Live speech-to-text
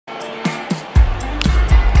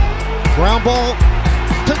Ground ball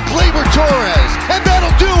to Gleyber Torres, and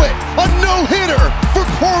that'll do it. A no-hitter for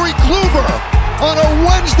Corey Kluber on a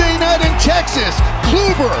Wednesday night in Texas.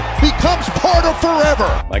 Kluber becomes part of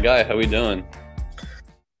forever. My guy, how we doing?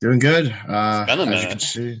 Doing good. It's been a minute. As you can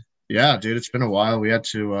see, yeah, dude, it's been a while. We had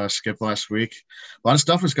to skip last week. A lot of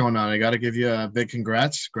stuff was going on. I got to give you a big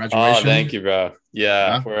congrats. Graduation. Oh, thank you, bro.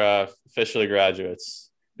 Yeah. We're officially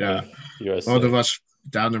graduates. Yeah. USC. Both of us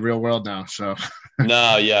down in the real world now. So.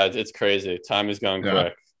 No, yeah, it's crazy. Time is going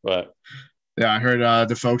quick. But yeah, I heard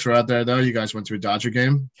the folks were out there though. You guys went to a Dodger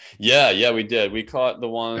game. Yeah, we did. We caught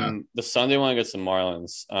the Sunday one against the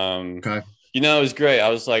Marlins. Okay. You know, it was great. I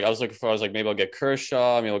was looking for, maybe I'll get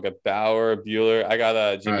Kershaw, maybe I'll get Bauer, Bueller. I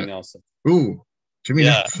got Jimmy Nelson. Ooh, Jimmy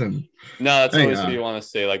Nelson. No, that's always what you want to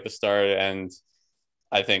say, like the start. And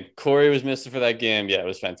I think Corey was missing for that game. Yeah, it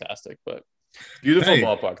was fantastic. But beautiful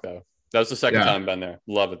ballpark, though. That was the second time I've been there.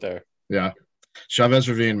 Love it there. Yeah. Chavez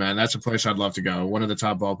Ravine, man. That's a place I'd love to go. One of the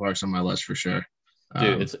top ballparks on my list for sure.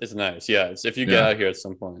 Dude, it's nice. Yeah, it's if you get out here at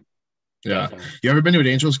some point. Yeah. Definitely. You ever been to an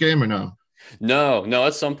Angels game or no? No.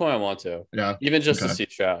 At some point I want to. Yeah. Even just to see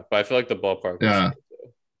Trout. But I feel like the ballpark.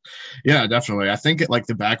 Yeah, definitely. I think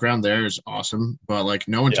the background there is awesome, but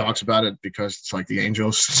no one talks about it because it's like the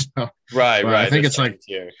Angels. So, right. I think it's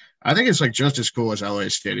just as cool as LA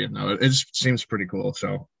Stadium though. It seems pretty cool.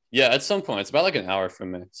 So yeah, at some point it's about an hour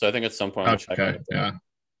from me. So I think at some point I'll check it out.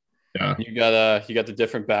 Yeah. You got the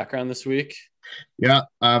different background this week. Yeah,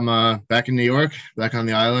 I'm back in New York, back on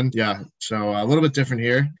the island. Yeah, so a little bit different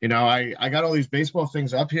here. You know, I got all these baseball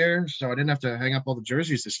things up here, so I didn't have to hang up all the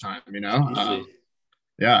jerseys this time. You know,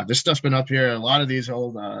 yeah, this stuff's been up here. A lot of these are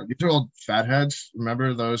old fatheads.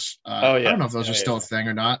 Remember those? I don't know if those are still a thing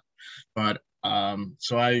or not, but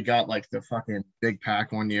so I got the fucking big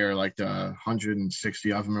pack one year, the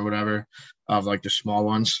 160 of them or whatever, of the small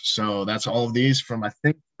ones. So that's all of these from I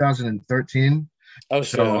think 2013. Oh,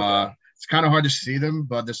 so it's kind of hard to see them,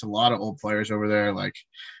 but there's a lot of old players over there.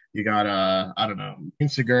 You got I don't know,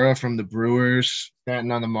 Segura from the Brewers,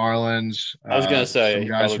 Stanton on the Marlins. I was gonna say some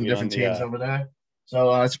guys from different teams over there.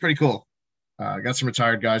 So it's pretty cool. Got some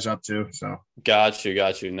retired guys up too. So got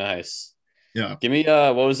you. Nice. Yeah. Give me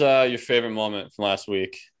what was your favorite moment from last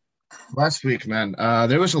week? Last week, man,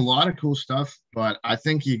 there was a lot of cool stuff, but I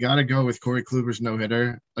think you got to go with Corey Kluber's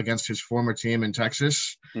no-hitter against his former team in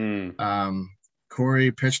Texas.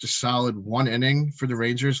 Corey pitched a solid 1 inning for the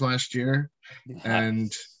Rangers last year. Nice.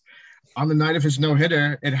 And on the night of his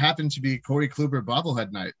no-hitter, it happened to be Corey Kluber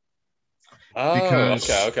bobblehead night. Oh, because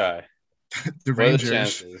okay. The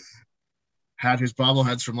Rangers had his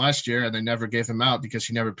bobbleheads from last year, and they never gave him out because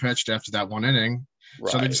he never pitched after that 1 inning.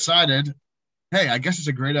 Right. So they decided, hey, I guess it's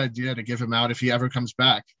a great idea to give him out if he ever comes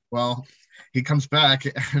back. Well, he comes back,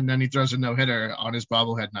 and then he throws a no-hitter on his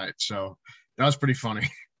bobblehead night. So that was pretty funny.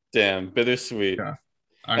 Damn, bittersweet. Yeah,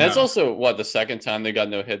 and it's also the second time they got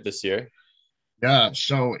no hit this year. Yeah,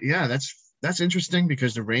 so that's interesting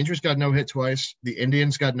because the Rangers got no hit twice, the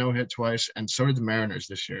Indians got no hit twice, and so did the Mariners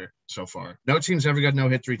this year so far. No team's ever got no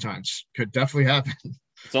hit 3 times. Could definitely happen.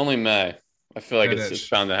 It's only May. I feel like it's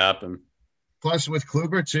bound to happen. Plus, with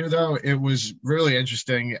Kluber too, though, it was really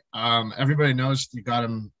interesting. Everybody knows you got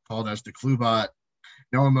him called as the Klubot.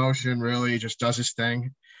 No emotion, really, just does his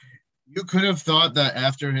thing. You could have thought that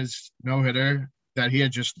after his no-hitter that he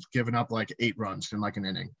had just given up 8 runs in an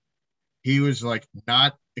inning. He was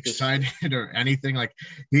not excited or anything.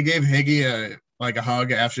 He gave Higgy a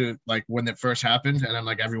hug after when it first happened, and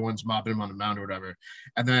then everyone's mobbing him on the mound or whatever.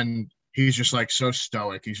 And then he's just so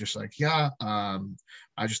stoic. He's just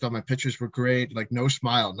I just thought my pitches were great. No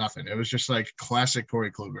smile, nothing. It was just classic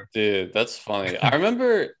Corey Kluber. Dude, that's funny. I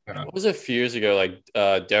remember what was it a few years ago?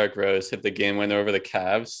 Derek Rose hit the game winner over the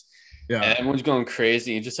Cavs. Yeah, and everyone's going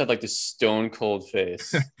crazy. He just had this stone cold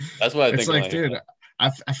face. That's what I think. It's dude,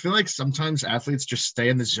 I feel like sometimes athletes just stay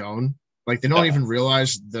in the zone. They don't even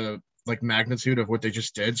realize the magnitude of what they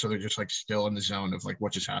just did. So they're just still in the zone of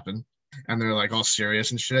what just happened. And they're all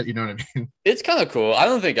serious and shit. You know what I mean? It's kind of cool. I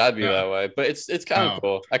don't think I'd be that way, but it's kind of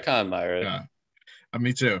cool. I kind of admire it. Yeah.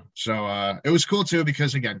 Me too. So it was cool too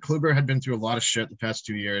because again, Kluber had been through a lot of shit the past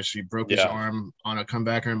 2 years. He broke his arm on a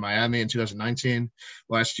comebacker in Miami in 2019.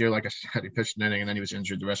 Last year, like I said, he pitched an inning and then he was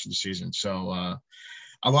injured the rest of the season. So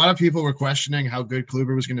a lot of people were questioning how good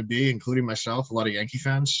Kluber was going to be, including myself, a lot of Yankee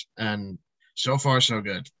fans, and so far so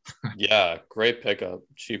good. Yeah, great pickup,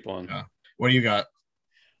 cheap one. Yeah. What do you got?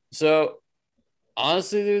 So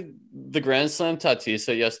honestly, dude, the Grand Slam Tatis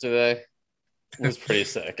hit yesterday was pretty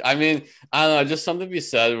sick. I mean, I don't know, just something to be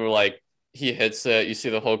said where he hits it, you see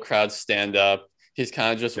the whole crowd stand up. He's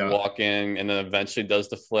kind of just walking and then eventually does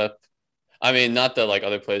the flip. I mean, not that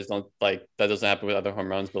other players don't that doesn't happen with other home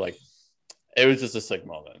runs, but It was just a sick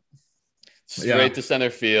moment. Straight to center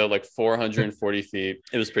field, like 440 feet.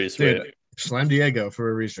 It was pretty sweet. Dude, Slam Diego for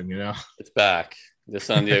a reason, you know? It's back. The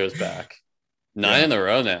San Diego's back. 9 in a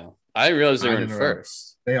row now. I didn't realize they were in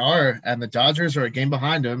first. They are, and the Dodgers are a game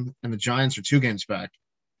behind them, and the Giants are 2 games back.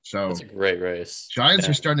 So that's a great race. Giants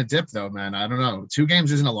are starting to dip, though, man. I don't know. 2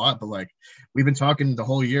 games isn't a lot, but like we've been talking the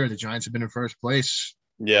whole year, the Giants have been in first place.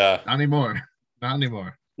 Yeah. Not anymore. Not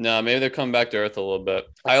anymore. No, maybe they're coming back to earth a little bit.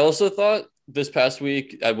 I also thought this past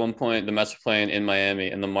week, at one point, the Mets were playing in Miami,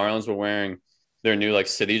 and the Marlins were wearing their new like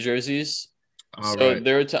city jerseys.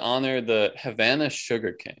 They were to honor the Havana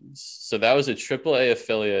Sugar Kings. So that was a AAA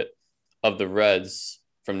affiliate of the Reds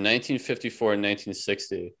from 1954 and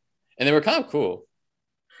 1960, and they were kind of cool.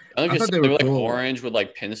 I think they were like cool. Orange with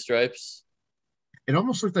like pinstripes. It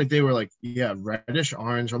almost looked like they were like reddish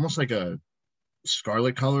orange, almost like a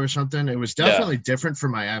scarlet color or something. It was definitely different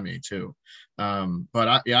from Miami too.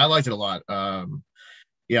 But I liked it a lot.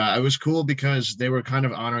 It was cool because they were kind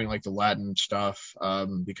of honoring like the Latin stuff,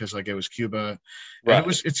 because like it was Cuba. Right.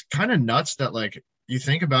 And it's kind of nuts that like you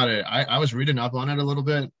think about it. I was reading up on it a little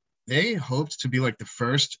bit. They hoped to be like the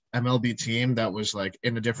first MLB team that was like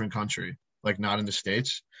in a different country, like not in the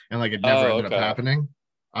States, and like it never ended up happening.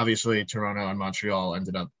 Obviously, Toronto and Montreal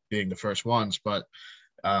ended up being the first ones, but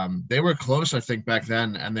they were close, I think, back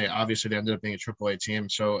then, and they ended up being a AAA team.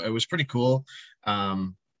 So it was pretty cool.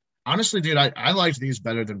 Honestly, dude, I liked these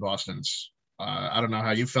better than Boston's. I don't know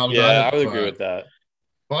how you felt about it. Yeah, I would agree with that.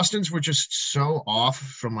 Boston's were just so off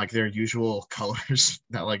from like their usual colors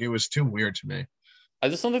that like it was too weird to me. I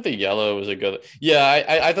just don't think the yellow was a good. Yeah,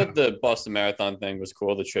 I thought the Boston Marathon thing was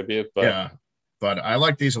cool, the tribute, but but I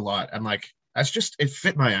like these a lot, and like that's just it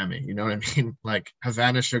fit Miami. You know what I mean? Like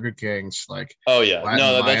Havana Sugar Kings, like Latin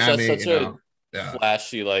Miami, that's such a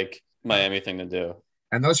flashy like Miami thing to do.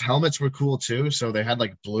 And those helmets were cool too. So they had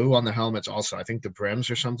like blue on the helmets also. I think the brims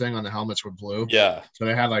or something on the helmets were blue. Yeah. So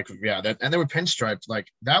they had like and they were pinstriped. Like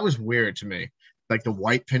that was weird to me. Like the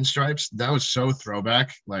white pinstripes, that was so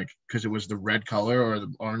throwback, like because it was the red color or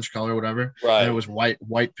the orange color, whatever. Right. And it was white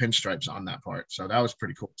pinstripes on that part. So that was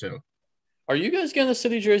pretty cool too. Are you guys getting a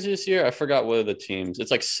city jersey this year? I forgot what are the teams.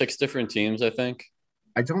 It's like 6 different teams, I think.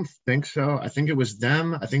 I don't think so. I think it was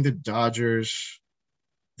them. I think the Dodgers,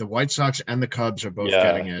 the White Sox, and the Cubs are both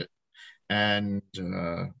getting it. And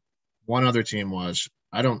one other team was.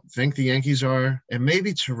 I don't think the Yankees are. It may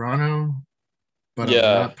be Toronto. But I'm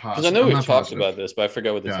not positive. Because I know we've talked about this, but I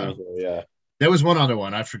forgot what the teams were. Yeah. There was one other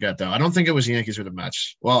one. I forget, though. I don't think it was the Yankees or the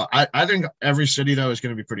Mets. Well, I think every city, though, is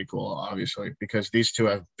going to be pretty cool, obviously, because these two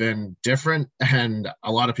have been different, and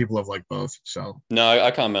a lot of people have liked both. So no,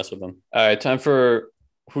 I can't mess with them. All right, time for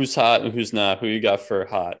who's hot and who's not. Who you got for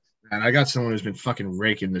hot? And I got someone who's been fucking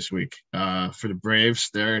raking this week. For the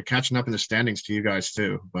Braves, they're catching up in the standings to you guys,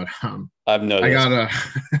 too. But I've noticed. I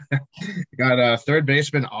got a third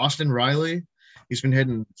baseman, Austin Riley. He's been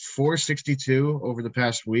hitting .462 over the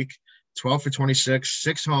past week, 12 for 26,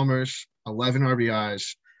 6 homers, 11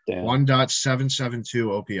 RBIs,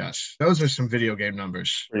 1.772 OPS. Those are some video game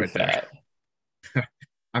numbers right there.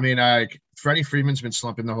 I mean, Freddie Freeman's been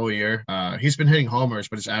slumping the whole year. He's been hitting homers,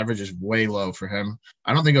 but his average is way low for him.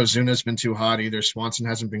 I don't think Ozuna's been too hot either. Swanson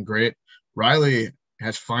hasn't been great. Riley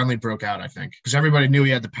has finally broke out, I think, because everybody knew he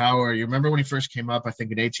had the power. You remember when he first came up, I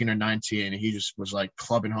think in 18 or 19, he just was like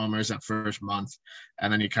clubbing homers that first month,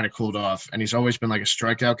 and then he kind of cooled off. And he's always been like a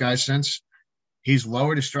strikeout guy since. He's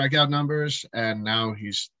lowered his strikeout numbers, and now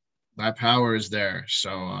that power is there.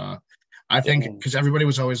 So I think because everybody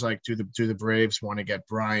was always like, do the Braves want to get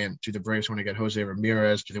Bryant? Do the Braves want to get Jose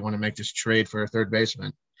Ramirez? Do they want to make this trade for a third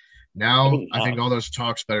baseman? Now I think all those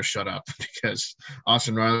talks better shut up because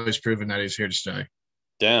Austin Riley's proven that he's here to stay.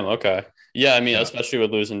 Damn, okay. Yeah, I mean, especially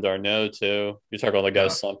with losing Darno, too. You talk about the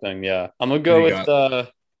guys slumping, I'm going to go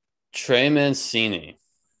with Trey Mancini.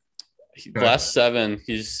 Last 7,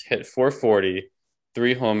 he's hit .440,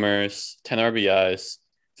 3 homers, 10 RBIs,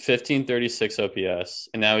 1536 OPS,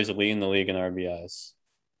 and now he's leading the league in RBIs.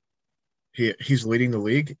 He's leading the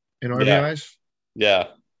league in RBIs? Yeah.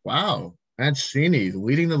 Wow. Mancini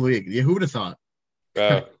leading the league. Yeah, who would have thought?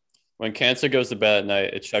 Bro, when cancer goes to bed at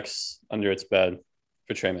night, it checks under its bed.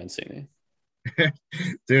 For Trey Mancini.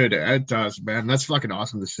 Dude, it does, man. That's fucking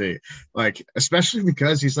awesome to see. Like, especially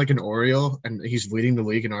because he's like an Oriole and he's leading the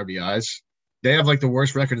league in RBIs. They have like the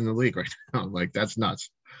worst record in the league right now. Like, that's nuts.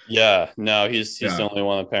 Yeah, no, he's the only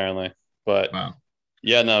one apparently. But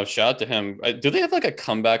yeah, no, shout out to him. Do they have like a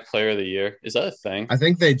comeback player of the year? Is that a thing? I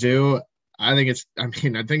think they do. I think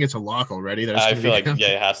it's a lock already. I feel like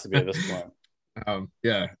it has to be at this point.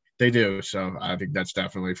 Yeah, they do. So I think that's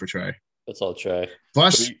definitely for Trey. That's all Trey.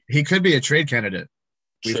 Plus, he could be a trade candidate.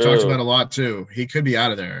 we've talked True. about a lot too. He could be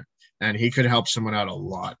out of there, and he could help someone out a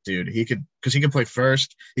lot, dude. He could, because he could play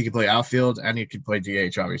first, he could play outfield, and he could play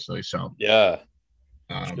DH, obviously. So, Yeah.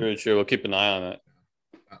 um, True. True. We'll keep an eye on it.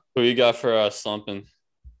 Who you got for slumping?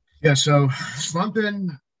 yeah. So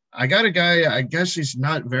slumping, I got a guy. I guess he's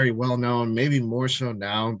not very well known. Maybe more so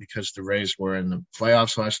now because the Rays were in the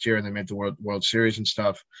playoffs last year and they made the World Series and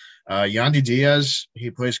stuff. Yandy Diaz,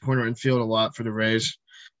 he plays corner infield a lot for the Rays.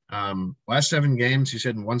 Last 7 games, he's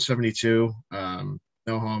hitting 172,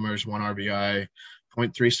 no homers, 1 RBI,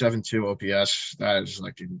 .372 OPS. That is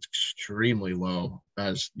like extremely low.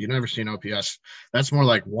 As you never seen OPS. That's more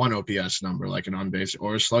like one OPS number, like an on base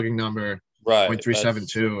or a slugging number. Right.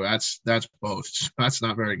 .372. That's both. That's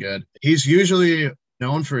not very good. He's usually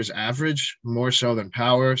known for his average more so than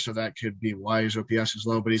power, so that could be why his OPS is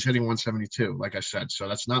low. But he's hitting 172, like I said, so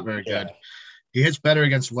that's not very good. He hits better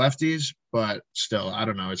against lefties, but still, I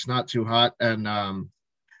don't know. It's not too hot. And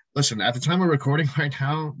listen, at the time we're recording right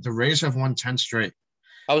now, the Rays have won 10 straight.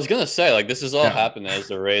 I was gonna say, like, this is all happening as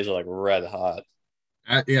the Rays are like red hot.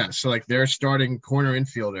 So like their starting corner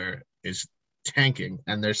infielder is tanking,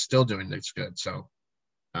 and they're still doing this good. So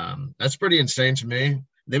that's pretty insane to me.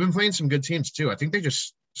 They've been playing some good teams too. I think they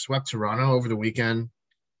just swept Toronto over the weekend,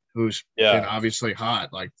 who's been obviously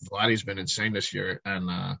hot. Like Vladdy's been insane this year,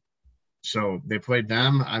 and so they played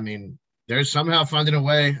them. I mean, they're somehow finding a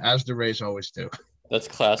way, as the Rays always do. That's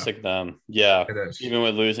classic them. Yeah. It is. Even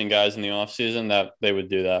with losing guys in the offseason, that they would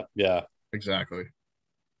do that. Yeah. Exactly.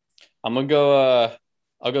 I'm gonna go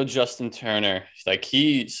I'll go Justin Turner. Like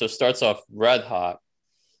he starts off red hot.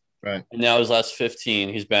 Right. And now his last 15,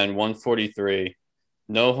 he's been 143,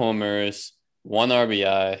 no homers, 1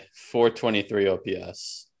 RBI, 423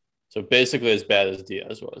 OPS. So basically as bad as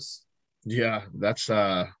Diaz was. Yeah, that's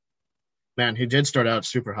man, he did start out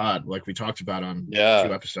super hot, like we talked about on a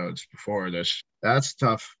few episodes before this. That's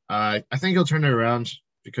tough. I think he'll turn it around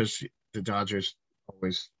because the Dodgers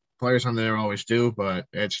players on there always do, but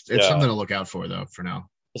it's something to look out for though for now.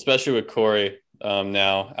 Especially with Corey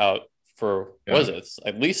now out for was it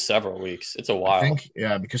at least several weeks. It's a while. I think,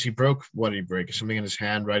 because he broke, what did he break? Something in his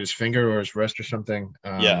hand, right? His finger or his wrist or something.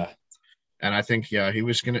 And I think, he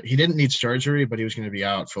didn't need surgery, but he was going to be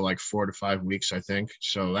out for like 4 to 5 weeks, I think.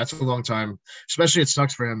 So that's a long time, especially it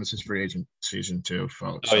sucks for him. It's his free agent season too,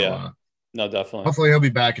 folks. No, definitely. Hopefully he'll be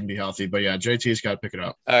back and be healthy, but JT's got to pick it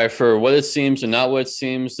up. All right. For what it seems and not what it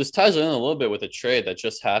seems, this ties in a little bit with a trade that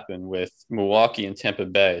just happened with Milwaukee and Tampa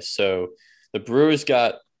Bay. So the Brewers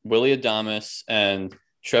got Willy Adames and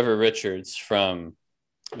Trevor Richards from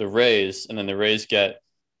the Rays, and then the Rays get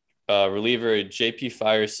reliever J.P.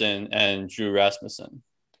 Firesen and Drew Rasmussen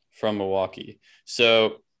from Milwaukee.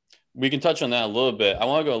 So we can touch on that a little bit. I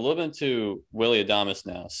want to go a little bit into Willy Adames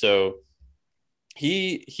now. So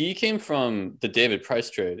he came from the David Price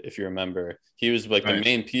trade, if you remember. He was like the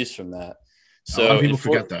main piece from that. So a lot of people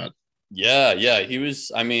forget that. Yeah. He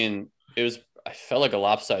was, I mean, I felt like a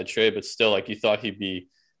lopsided trade, but still, like, you thought he'd be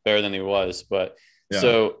better than he was. But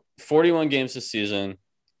so 41 games this season,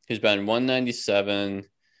 he's been 197,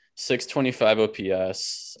 625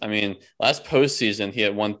 OPS. I mean, last postseason, he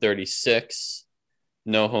had 136,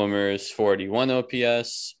 no homers, 41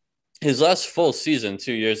 OPS. His last full season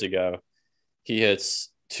 2 years ago, he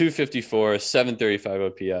hits 254, 735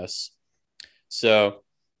 OPS. So,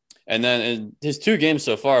 and then in his 2 games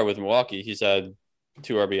so far with Milwaukee, he's had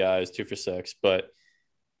 2 RBIs, 2 for 6. But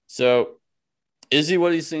so is he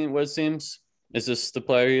what he's seen? What it seems? Is this the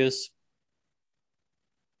player he is?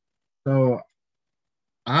 So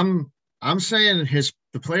I'm saying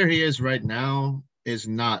the player he is right now is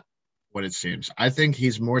not what it seems. I think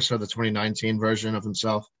he's more so the 2019 version of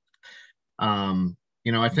himself.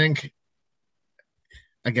 I think,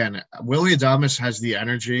 again, Willy Adames has the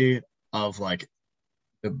energy of like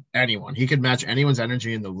anyone. He could match anyone's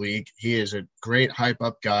energy in the league. He is a great hype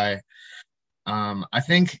up guy. I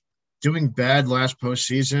think doing bad last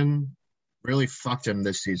postseason really fucked him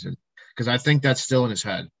this season, because I think that's still in his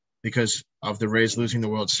head because of the Rays losing the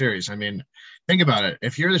World Series. I mean, think about it.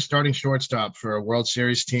 If you're the starting shortstop for a World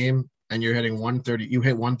Series team and you're hitting 130, you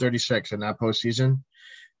hit 136 in that postseason,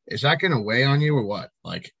 is that going to weigh on you or what?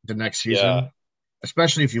 Like the next season,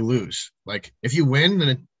 especially if you lose. Like if you win,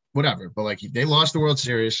 then whatever. But like they lost the World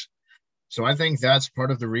Series. So I think that's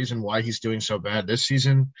part of the reason why he's doing so bad this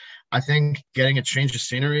season. I think getting a change of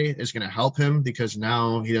scenery is going to help him because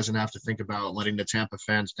now he doesn't have to think about letting the Tampa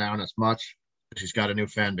fans down as much because he's got a new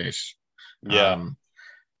fan base.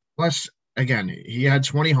 Plus, again, he had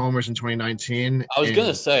 20 homers in 2019. I was going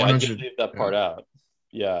to say, I did leave that part out.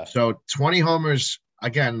 Yeah. So 20 homers,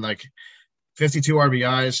 again, like 52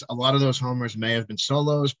 RBIs. A lot of those homers may have been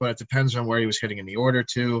solos, but it depends on where he was hitting in the order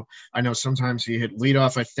too. I know sometimes he hit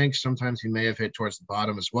leadoff. I think sometimes he may have hit towards the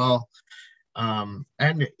bottom as well.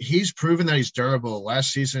 And he's proven that he's durable.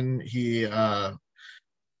 Last season, he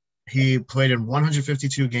played in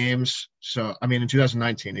 152 games. So, I mean, in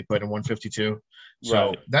 2019, he played in 152. So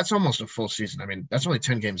Right. that's almost a full season. I mean, that's only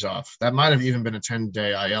 10 games off. That might have even been a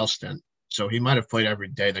 10-day IL stint. So he might have played every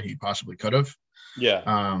day that he possibly could have.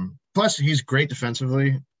 Yeah. Plus, he's great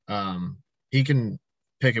defensively. He can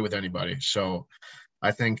pick it with anybody. So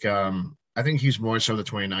I think he's more so the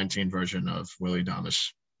 2019 version of Willy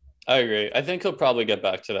Adames. I agree. I think he'll probably get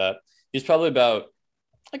back to that. He's probably about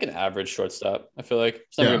like an average shortstop. I feel like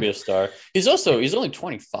he's never gonna be a star. He's only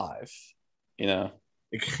 25. You know.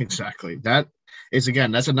 Exactly. That's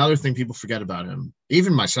another thing people forget about him.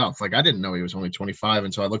 Even myself, like I didn't know he was only 25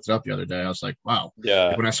 until I looked it up the other day. I was like, wow. Yeah.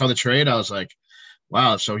 Like, when I saw the trade, I was like,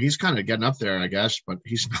 wow. So he's kind of getting up there, I guess, but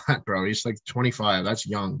he's not, bro. He's like 25. That's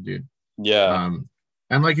young, dude. Yeah.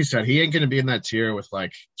 And like you said, he ain't going to be in that tier with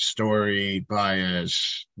like Story,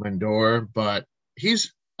 Baez, Lindor, but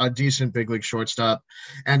he's a decent big league shortstop.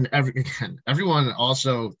 And everyone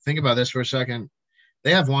also think about this for a second.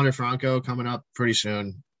 They have Wander Franco coming up pretty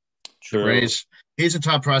soon. True. The Rays. He's a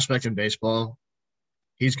top prospect in baseball.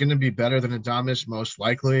 He's going to be better than Adames, most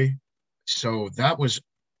likely. So that was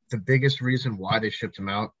the biggest reason why they shipped him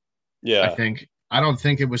out. Yeah. I don't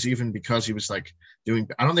think it was even because he was like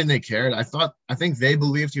I don't think they cared. I think they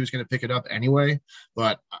believed he was going to pick it up anyway,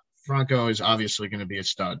 but Franco is obviously going to be a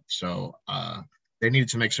stud. So they needed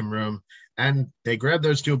to make some room, and they grabbed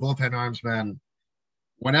those two bullpen arms, man.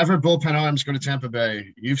 Whenever bullpen arms go to Tampa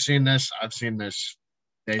Bay, you've seen this, I've seen this.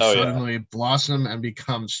 They suddenly blossom and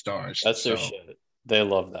become stars. That's their shit. They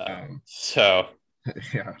love that.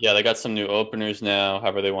 Yeah, they got some new openers now,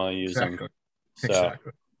 however they want to use them. So,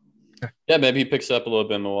 yeah, maybe he picks up a little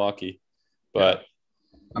bit in Milwaukee. But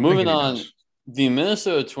moving on, the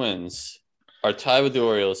Minnesota Twins are tied with the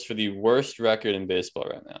Orioles for the worst record in baseball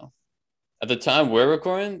right now. At the time we're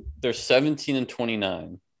recording, they're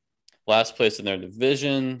 17-29, last place in their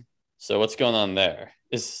division. So what's going on there?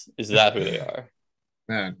 Is that who they are?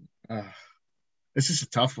 Man, this is a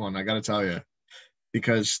tough one, I got to tell you,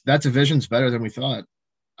 because that division's better than we thought.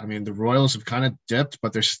 I mean, the Royals have kind of dipped,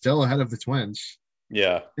 but they're still ahead of the Twins.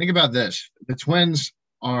 Yeah. Think about this. The Twins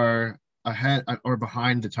are ahead or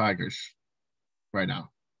behind the Tigers right now.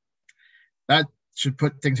 That should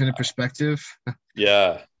put things into perspective.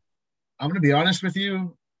 Yeah. I'm going to be honest with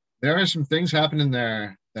you. There are some things happening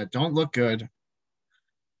there that don't look good.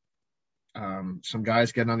 Some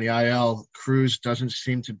guys getting on the IL. Cruz doesn't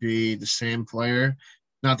seem to be the same player.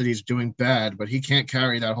 Not that he's doing bad, but he can't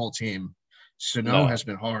carry that whole team. Sano has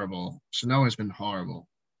been horrible.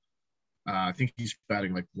 I think he's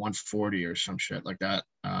batting like 140 or some shit like that.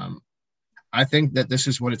 I think that this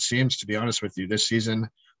is what it seems, to be honest with you, this season.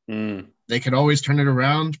 They could always turn it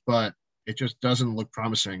around, but it just doesn't look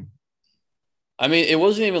promising. I mean, it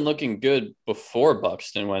wasn't even looking good before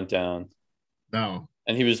Buxton went down. No.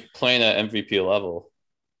 And he was playing at MVP level.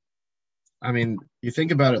 I mean, you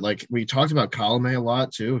think about it, like we talked about Colomé a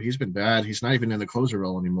lot too. He's been bad. He's not even in the closer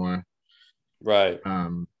role anymore. Right.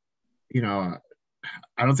 You know,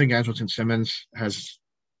 I don't think Andrelton Simmons has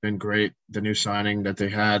been great. The new signing that they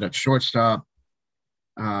had at shortstop.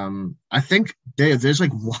 I think there's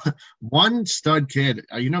like one stud kid.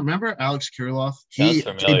 Remember Alex Kirilloff? He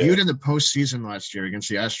debuted in the postseason last year against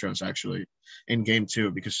the Astros, actually, in Game 2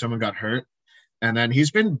 because someone got hurt. And then he's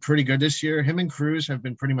been pretty good this year. Him and Cruz have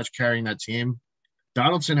been pretty much carrying that team.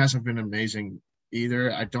 Donaldson hasn't been amazing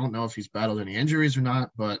either. I don't know if he's battled any injuries or not,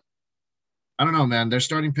 but I don't know, man. Their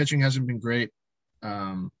starting pitching hasn't been great.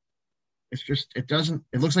 It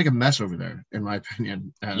looks like a mess over there, in my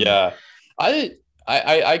opinion. Yeah.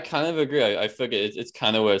 I kind of agree. I feel like it's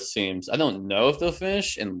kind of what it seems. I don't know if they'll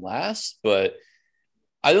finish in last, but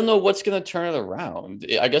I don't know what's going to turn it around.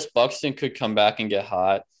 I guess Buxton could come back and get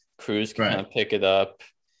hot. Cruz can kind of pick it up.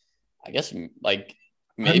 I guess like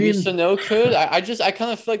maybe Sano could. I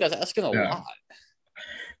kind of feel like that's asking a lot.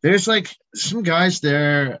 There's like some guys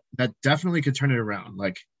there that definitely could turn it around.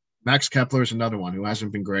 Like Max Kepler is another one who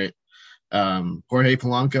hasn't been great. Jorge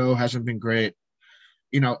Polanco hasn't been great.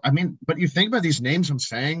 But you think about these names I'm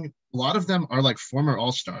saying, a lot of them are like former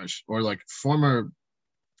All-Stars or like former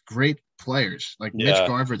great players. Like Mitch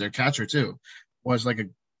Garver, their catcher too, was like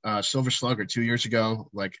a Silver Slugger 2 years ago.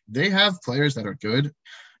 Like they have players that are good.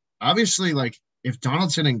 Obviously, like if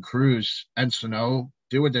Donaldson and Cruz and Sano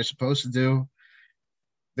do what they're supposed to do,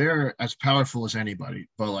 they're as powerful as anybody.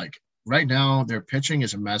 But like right now, their pitching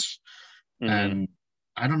is a mess. And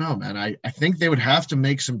I don't know, man. I think they would have to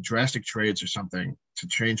make some drastic trades or something to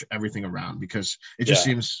change everything around because it just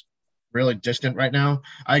Yeah. seems really distant right now.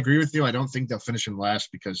 I agree with you. I don't think they'll finish in last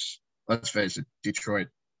because let's face it, Detroit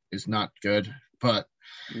is not good. But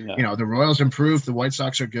No. the Royals improved, the White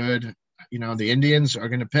Sox are good. The Indians are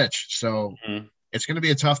going to pitch, so Mhm. it's going to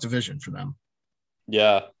be a tough division for them.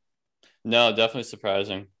 Yeah. No, definitely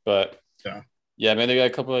surprising. But Yeah, yeah, maybe they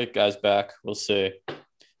got a couple of guys back. We'll see. And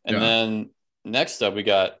yeah, then next up, we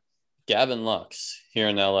got Gavin Lux here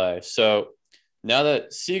in LA. So now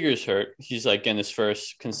that Seager's hurt, he's like getting his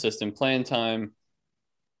first consistent playing time.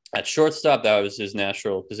 At shortstop, that was his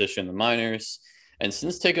natural position in the minors. And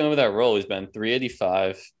since taking over that role, he's been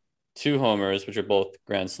 385, two homers, which are both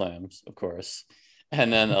grand slams, of course,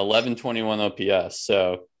 and then 1121 OPS.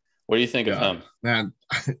 So what do you think of yeah, him? man.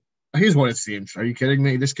 Here's what it seems. Are you kidding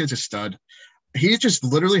me? This kid's a stud. He just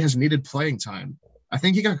literally has needed playing time. I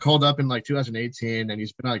think he got called up in like 2018 and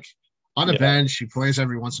he's been like on the Yeah, bench. He plays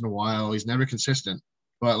every once in a while. He's never consistent,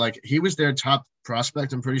 but like he was their top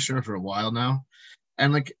prospect, I'm pretty sure, for a while now.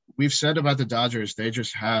 And like we've said about the Dodgers, they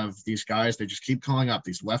just have these guys, they just keep calling up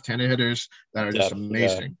these left-handed hitters that are just depth. Yeah,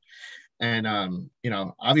 amazing. And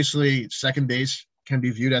obviously second base can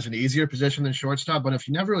be viewed as an easier position than shortstop, but if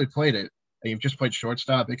you never really played it and you've just played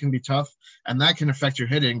shortstop, it can be tough. And that can affect your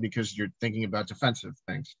hitting because you're thinking about defensive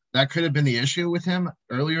things. That could have been the issue with him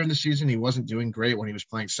earlier in the season. He wasn't doing great when he was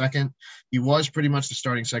playing second. He was pretty much the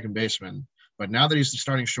starting second baseman. But now that he's the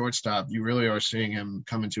starting shortstop, you really are seeing him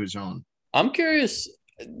come into his own. I'm curious.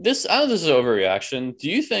 I know this is an overreaction. Do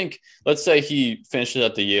you think, let's say he finishes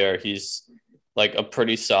out the year, he's like a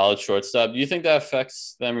pretty solid shortstop. Do you think that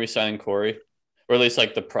affects them re-signing Corey, or at least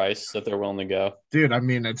like the price that they're willing to go? Dude, I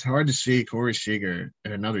mean, it's hard to see Corey Seager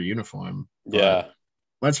in another uniform. But Yeah,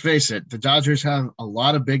 let's face it, the Dodgers have a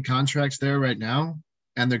lot of big contracts there right now,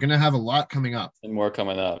 and they're going to have a lot coming up. and more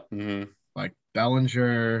coming up. Mm-hmm. Like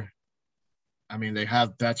Bellinger. I mean, they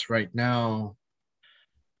have bets right now.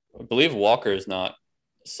 I believe Walker is not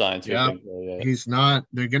signed to a Yeah, big deal yet. he's not.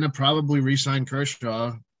 They're going to probably re-sign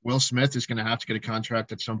Kershaw. Will Smith is going to have to get a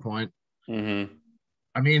contract at some point. Mm-hmm.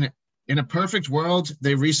 I mean, in a perfect world,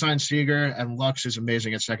 they re-sign Seager and Lux is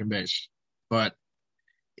amazing at second base. But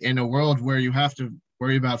in a world where you have to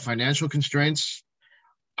worry about financial constraints,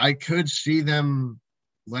 I could see them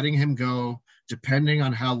letting him go depending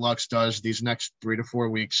on how Lux does these next 3 to 4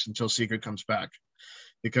 weeks until Seager comes back.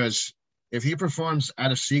 Because if he performs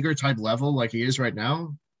at a Seager type level like he is right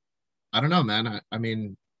now, I don't know, man. I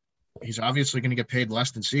mean, he's obviously going to get paid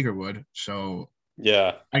less than Seager would. So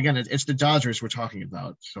Yeah, again, it's the Dodgers we're talking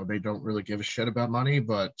about. So they don't really give a shit about money,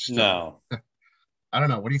 but still, no. I don't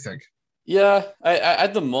know. What do you think? Yeah,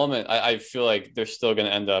 at the moment, I feel like they're still going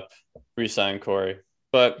to end up re-signing Corey.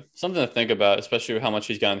 But something to think about, especially with how much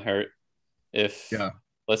he's gotten hurt. If, Yeah.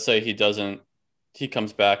 let's say he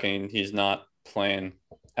comes back and he's not playing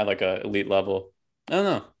at like a elite level. I don't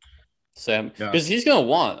know, Sam, Yeah. because he's going to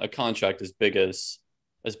want a contract as big as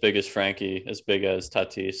Frankie, as big as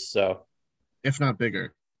Tatis. So If not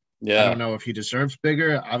bigger. I don't yeah, know if he deserves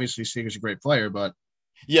bigger. Obviously, Seager's a great player, but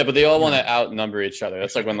yeah, but they all you want know, to outnumber each other.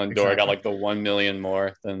 That's like when Lindor got exactly. like the 1 million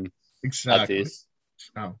more than Exactly. Tatis.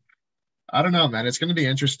 So I don't know, man. It's going to be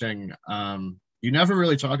interesting. You never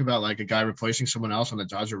really talk about like a guy replacing someone else on the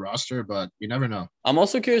Dodger roster, but you never know. I'm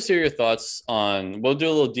also curious to hear your thoughts on. We'll do a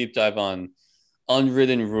little deep dive on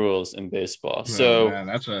unwritten rules in baseball. Oh, So, man,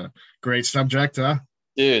 that's a great subject, huh?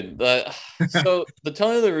 dude, so the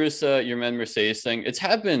Tony La Russa, your man Mercedes thing, it's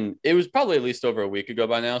happened. It was probably at least over a week ago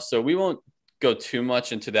by now. So we won't go too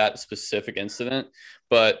much into that specific incident.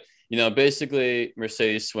 But basically,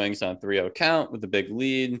 Mercedes swings on 3-0 count with a big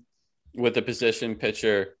lead with the position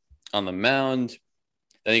pitcher on the mound.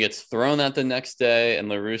 Then he gets thrown out the next day, and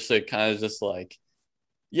La Russa kind of just like,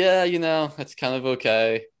 yeah, that's kind of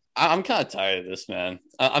okay. I'm kind of tired of this, man.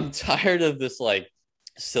 I'm tired of this like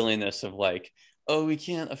silliness of like, oh, we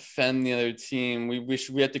can't offend the other team.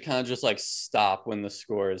 We have to kind of just like stop when the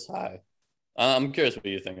score is high. I'm curious what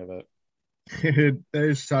you think of it. Dude, that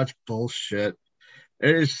is such bullshit.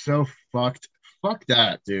 It is so fucked. Fuck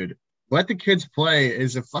that, dude. Let the kids play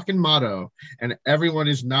is a fucking motto, and everyone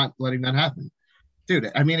is not letting that happen.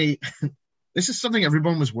 Dude, I mean, this is something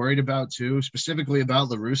everyone was worried about too, specifically about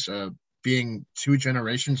La Russa being 2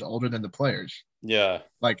 generations older than the players. Yeah,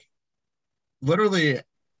 Like, literally,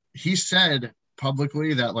 he said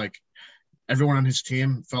publicly that like everyone on his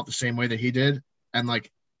team felt the same way that he did, and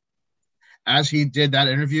like as he did that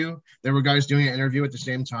interview, there were guys doing an interview at the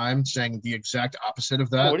same time saying the exact opposite of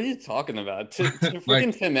that. what are you talking about? Freaking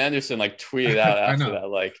Like, Tim Anderson like tweeted out I after know. that,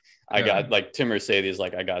 like I Yeah. got like Tim Mercedes,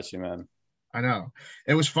 like I got you, man. I know.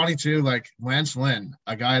 It was funny too, like Lance Lynn,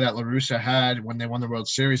 a guy that La Russa had when they won the World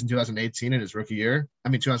Series in 2018 in his rookie year. I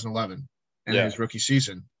mean 2011 in Yeah. his rookie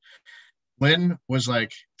season. Lynn was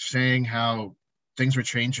like saying how things were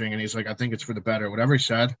changing, and he's like, I think it's for the better, whatever he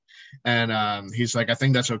said. And he's like, I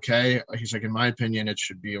think that's okay. He's like, in my opinion, it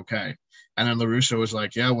should be okay. And then La Russa was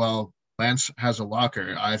like, yeah, well, Lance has a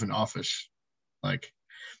locker. I have an office. Like,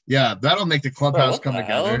 yeah, that'll make the Bro, clubhouse what come the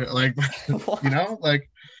together. hell? Like, What? you know, like,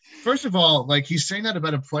 first of all, like he's saying that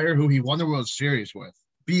about a player who he won the World Series with.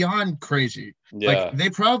 Beyond crazy. Like, Yeah. they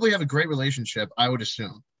probably have a great relationship, I would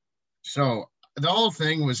assume. So the whole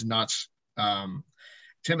thing was nuts. Um,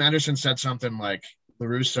 Tim Anderson said something like La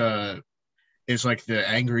Russa is like the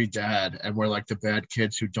angry dad and we're like the bad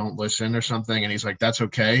kids who don't listen or something. And he's like, that's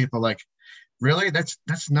okay. But like, really, that's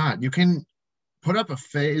not. You can put up a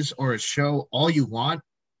phase or a show all you want,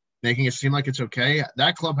 making it seem like it's okay.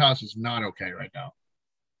 That clubhouse is not okay right now.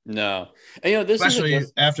 No. And this isn't Especially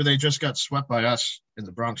just after they just got swept by us in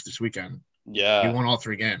the Bronx this weekend. We yeah. won all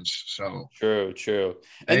 3 games. So True.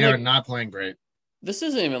 And they are like not playing great. this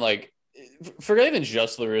isn't even like forget even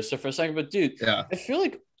just La Russa for a second, but dude, Yeah. I feel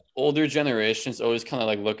like older generations always kind of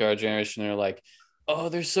like look at our generation and they're like, oh,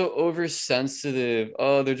 they're so oversensitive.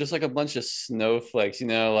 Oh, they're just like a bunch of snowflakes,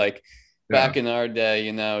 like Yeah. back in our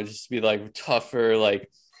day, just be like tougher, like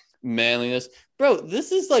manliness. Bro,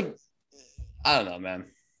 this is like, I don't know, man.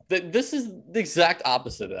 This is the exact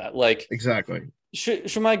opposite of that. Like, Exactly.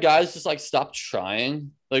 should my guys just like stop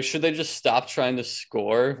trying? Like, should they just stop trying to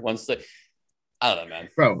score once they, I don't know, man.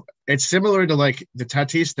 Bro, it's similar to like the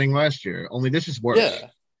Tatis thing last year, only this is worse. Yeah.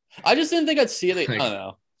 I just didn't think I'd see it. I Like, don't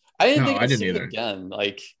know. I didn't no, think I I'd didn't see it either. again.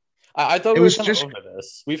 Like, I thought It we were was kind of just, over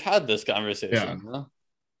this. We've had this yeah. conversation.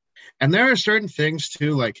 And there are certain things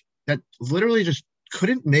too, like that literally just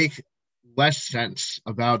couldn't make less sense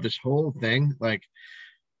about this whole thing. Like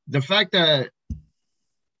the fact that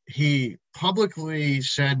he publicly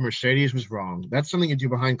said Mercedes was wrong. That's something you do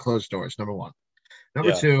behind closed doors, number one. Number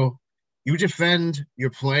Yeah. two, you defend your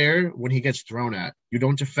player when he gets thrown at. You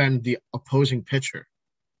don't defend the opposing pitcher.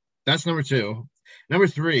 That's number two. Number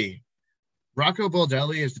three, Rocco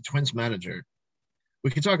Baldelli is the Twins manager.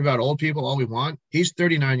 We can talk about old people all we want. He's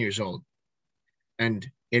 39 years old. And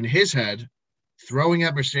in his head, throwing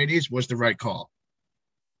at Mercedes was the right call.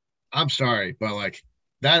 I'm sorry, but like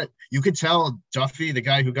that, you could tell Duffy, the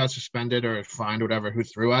guy who got suspended or fined or whatever, who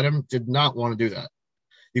threw at him, did not want to do that.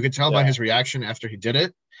 You could tell by Yeah. his reaction after he did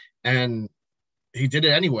it. And he did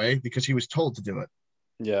it anyway because he was told to do it.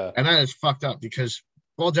 Yeah. And that is fucked up because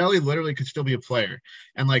Baldelli literally could still be a player.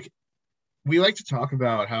 And like, we like to talk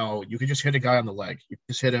about how you could just hit a guy on the leg. You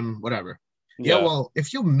just hit him, whatever. Yeah, Yeah. well,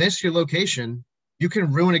 if you miss your location, you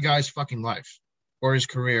can ruin a guy's fucking life or his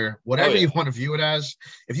career, whatever you yeah. want to view it as.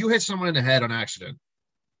 If you hit someone in the head on accident,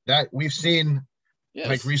 that we've seen, Yes.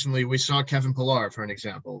 like recently, we saw Kevin Pillar for an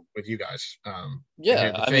example with you guys.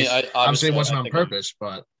 Yeah. I mean, Obviously, it I wasn't on think purpose,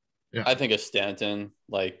 but yeah. I think of Stanton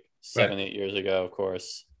like 7-8 years ago, of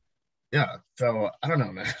course. Yeah. So I don't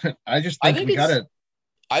know, man. I just I think think we it's gotta.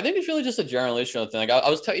 I think it's really just a generational thing. Like I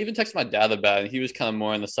was even texting my dad about it, and he was kind of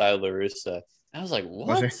more on the side of La Russa. And I was like,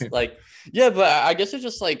 what? Like, yeah, but I guess it's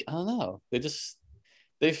just like, I don't know.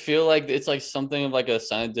 They feel like it's like something of like a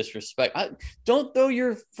sign of disrespect. Don't throw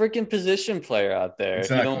your freaking position player out there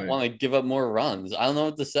if you don't Exactly. want to give up more runs. I don't know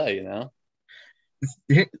what to say,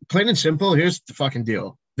 Plain and simple, here's the fucking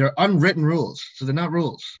deal. They're unwritten rules, so they're not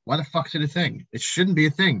rules. Why the fuck is it a thing? It shouldn't be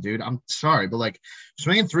a thing, dude. I'm sorry, but like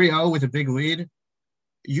swinging 3-0 with a big lead,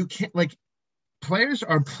 you can't, like, players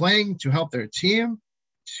are playing to help their team,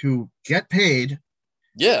 to get paid,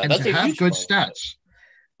 Yeah, and that's to a have huge good part. stats.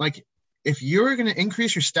 Like, if you're going to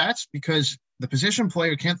increase your stats because the position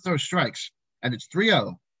player can't throw strikes and it's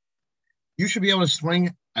 3-0, you should be able to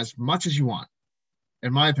swing as much as you want,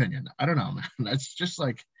 in my opinion. I don't know, man. That's just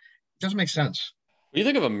like, it doesn't make sense. What do you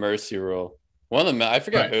think of a mercy rule? One of the I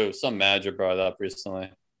forget Right. who, some manager brought it up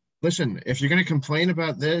recently. Listen, if you're going to complain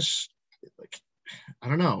about this, like, I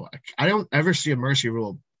don't know. I don't ever see a mercy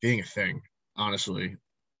rule being a thing, honestly.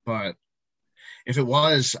 But if it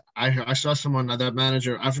was, I saw someone, that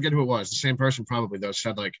manager, I forget who it was, the same person probably, though,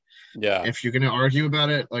 said, like, Yeah. if you're going to argue about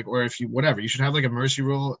it, like, or if you, whatever, you should have, like, a mercy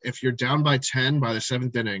rule. If you're down by 10 by the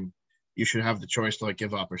 7th inning, you should have the choice to, like,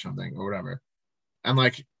 give up or something or whatever. And,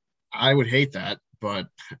 like, I would hate that, but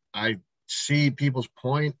I see people's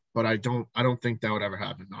point, but I don't think that would ever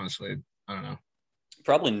happen, honestly. I don't know.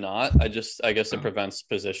 Probably not. I guess it No. prevents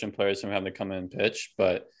position players from having to come in and pitch,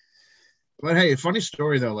 but hey, funny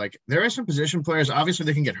story though. Like, there are some position players. Obviously,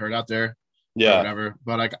 they can get hurt out there or yeah. whatever.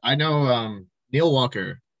 But like, I know Neil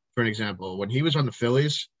Walker, for an example, when he was on the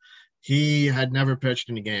Phillies, he had never pitched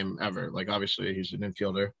in a game ever. Like, obviously, he's an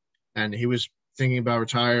infielder, and he was thinking about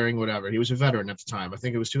retiring, whatever. He was a veteran at the time. I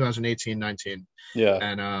think it was 2018-19. Yeah.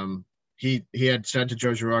 And he had said to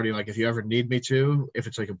Joe Girardi, like, if you ever need me to, if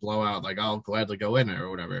it's like a blowout, like, I'll gladly go in there or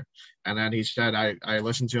whatever. And then he said, I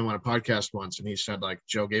listened to him on a podcast once, and he said, like,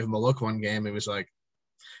 Joe gave him a look one game. It was like,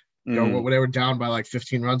 they were down by like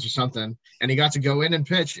 15 runs or something, and he got to go in and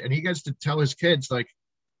pitch, and he gets to tell his kids, like,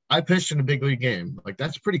 I pitched in a big league game. Like,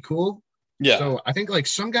 that's pretty cool. Yeah. So I think like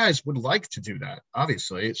some guys would like to do that,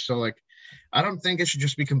 obviously. So like, I don't think it should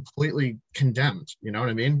just be completely condemned. You know what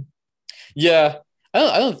I mean? Yeah.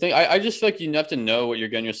 I don't think I just feel like you have to know what you're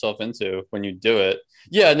getting yourself into when you do it.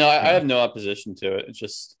 Yeah, no, I have no opposition to it. It's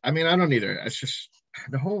just, I mean, I don't either. It's just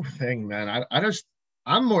the whole thing, man.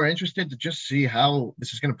 I'm more interested to just see how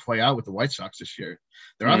this is going to play out with the White Sox this year.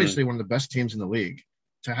 They're obviously one of the best teams in the league.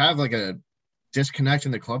 To have like a disconnect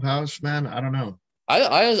in the clubhouse, man, I don't know. I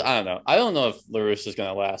don't know. I don't know if La Russa is going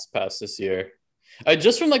to last past this year.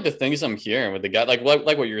 Just from like the things I'm hearing with the guy, like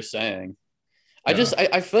what you're saying, Yeah.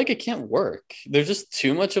 I feel like it can't work. There's just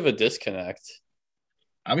too much of a disconnect.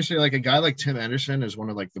 Obviously, like a guy like Tim Anderson is one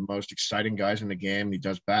of like the most exciting guys in the game. He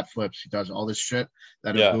does bat flips. He does all this shit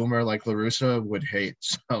that a boomer like La Russa would hate.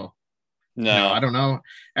 So, no, I don't know.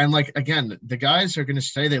 And like, again, the guys are going to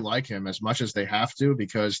say they like him as much as they have to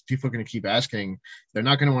because people are going to keep asking. They're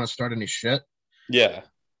not going to want to start any shit. Yeah.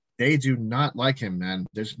 They do not like him, man.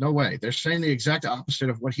 There's no way. They're saying the exact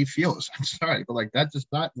opposite of what he feels. I'm sorry, but like that does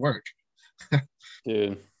not work.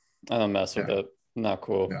 Dude, I don't mess with it. Not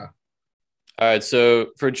cool. Yeah. All right, so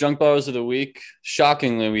for junk ballers of the week,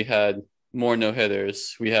 shockingly, we had more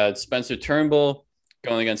no-hitters. We had Spencer Turnbull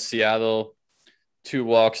going against Seattle, 2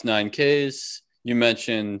 walks, 9 Ks. You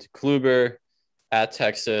mentioned Kluber at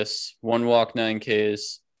Texas, 1 walk, 9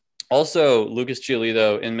 Ks. Also, Lucas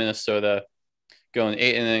Giolito in Minnesota going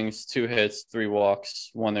 8 innings, 2 hits, 3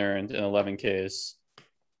 walks, 1 earned, and 11 Ks.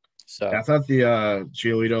 So I thought the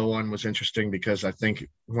Giolito one was interesting because I think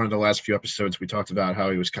one of the last few episodes we talked about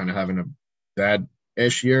how he was kind of having a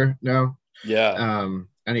bad-ish year now. Yeah.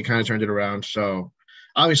 And he kind of turned it around. So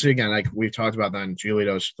obviously, again, like we've talked about then,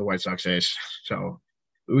 Giolito's the White Sox ace. So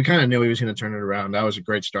we kind of knew he was going to turn it around. That was a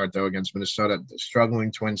great start, though, against Minnesota, the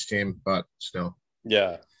struggling Twins team, but still.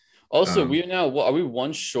 Yeah. Also, are we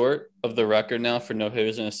 1 short of the record now for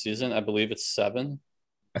no-hitters in a season? I believe it's 7.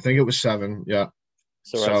 I think it was 7, yeah.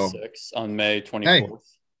 So we're at 6 on May 24th. Hey,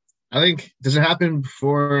 I think, does it happen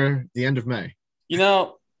before the end of May? You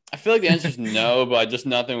know, I feel like the answer is no, but just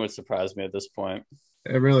nothing would surprise me at this point.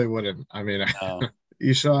 It really wouldn't. I mean, No.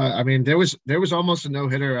 you saw, I mean, there was almost a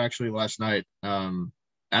no-hitter actually last night.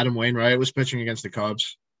 Adam Wainwright was pitching against the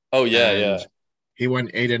Cubs. Oh, yeah, yeah. He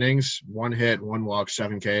went 8 innings, 1 hit, 1 walk,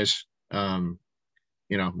 7 Ks. 1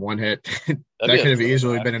 hit. That could have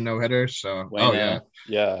easily been a no-hitter. So,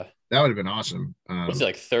 Yeah. That would have been awesome. What's he,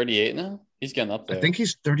 like 38 now? He's getting up there. I think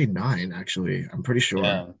he's 39, actually. I'm pretty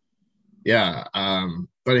sure. Yeah.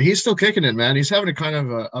 But he's still kicking it, man. He's having a kind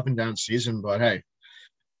of a up and down season, but hey,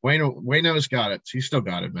 Wayno's got it. He's still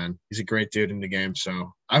got it, man. He's a great dude in the game.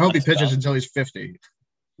 So I hope he pitches until he's 50.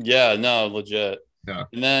 Yeah, no, legit. Yeah.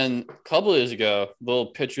 And then a couple of years ago, little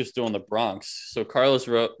pitchers still in the Bronx. So Carlos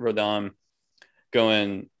Rodon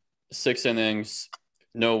going 6 innings,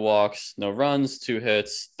 no walks, no runs, 2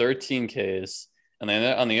 hits, 13 Ks. And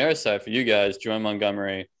then on the other side for you guys, Jordan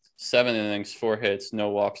Montgomery, 7 innings, 4 hits, no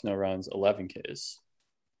walks, no runs, 11 Ks.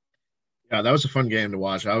 Yeah, that was a fun game to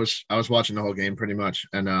watch. I was watching the whole game pretty much.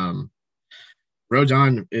 And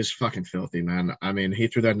Rodon is fucking filthy, man. I mean, he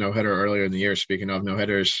threw that no-hitter earlier in the year, speaking of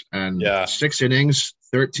no-hitters. And 6 innings,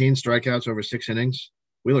 13 strikeouts over 6 innings.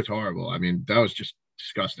 We looked horrible. I mean, that was just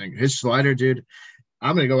disgusting. His slider, dude,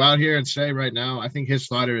 I'm going to go out here and say right now, I think his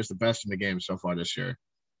slider is the best in the game so far this year.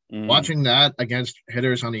 Watching that against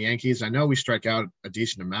hitters on the Yankees, I know we strike out a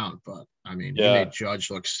decent amount, but I mean, he made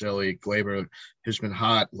Judge look silly. Glaber, who's been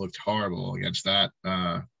hot, looked horrible against that.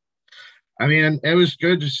 I mean, it was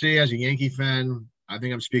good to see as a Yankee fan. I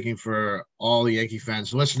think I'm speaking for all the Yankee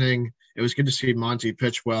fans listening. It was good to see Monty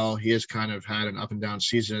pitch well. He has kind of had an up and down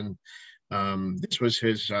season. This was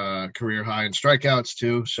his career high in strikeouts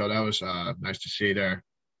too, so that was nice to see there.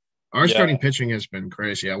 Our starting pitching has been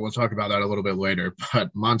crazy. I will talk about that a little bit later, but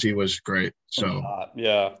Monty was great. So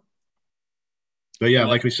But yeah,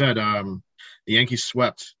 like we said, the Yankees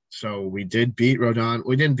swept. So we did beat Rodon.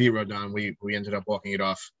 We didn't beat Rodon. We ended up walking it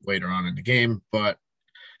off later on in the game, but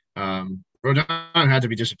Rodon had to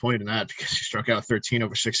be disappointed in that because he struck out 13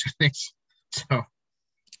 over 6 innings. So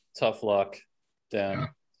tough luck. Damn. Yeah.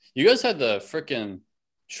 You guys had the freaking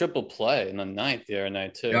triple play in the 9th the other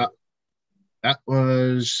night too. Yeah. That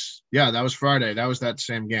was Friday. That was that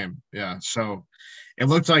same game. Yeah. So it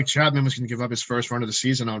looked like Chapman was going to give up his first run of the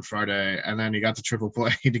season on Friday, and then he got the triple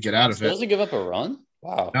play to get out He's of it. supposed to give up a run?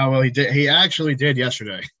 Wow. No, well, he did. He actually did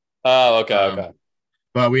yesterday. Oh, okay.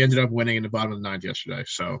 But we ended up winning in the bottom of the ninth yesterday.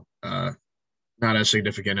 So not as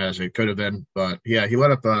significant as it could have been. But yeah, he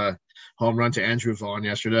let up a home run to Andrew Vaughn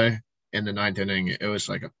yesterday in the ninth inning. It was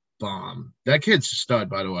like a bomb. That kid's a stud,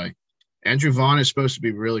 by the way. Andrew Vaughn is supposed to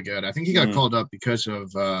be really good. I think he got called up because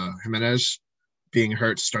of Jimenez being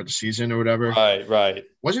hurt to start the season or whatever. Right.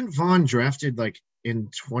 Wasn't Vaughn drafted like in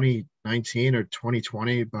 2019 or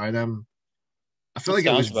 2020 by them? I feel like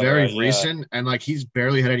it was very recent, and like he's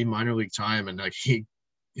barely had any minor league time, and like he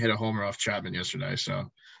hit a homer off Chapman yesterday,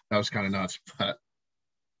 so that was kind of nuts. But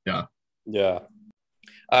yeah. All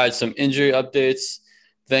right, some injury updates.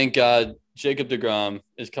 Thank God Jacob deGrom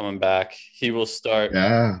is coming back. He will start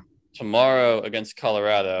tomorrow against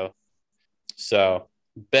Colorado, so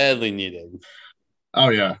badly needed. Oh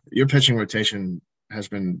yeah, your pitching rotation has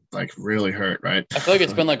been like really hurt, right? I feel like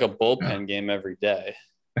it's been like a bullpen game every day.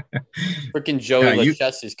 Freaking Joey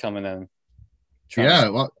Lucchesi's coming in.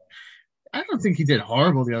 Well, I don't think he did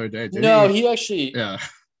horrible the other day. He actually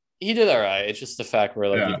he did all right. It's just the fact we're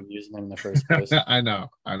like even using him in the first place. I know.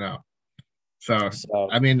 So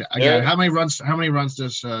I mean, again, how many runs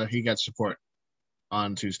does he get support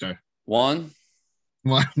on Tuesday? One.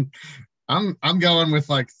 I'm going with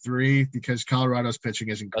like 3 because Colorado's pitching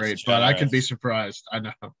isn't great, but I could be surprised. I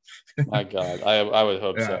know. My God, I would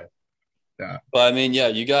hope so. Yeah. But I mean,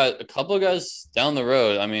 you got a couple of guys down the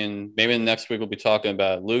road. I mean, maybe next week we'll be talking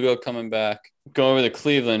about Lugo coming back. Going over to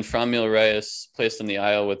Cleveland, Franmil Reyes placed on the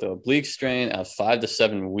IL with an oblique strain out 5 to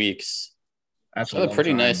 7 weeks. That's a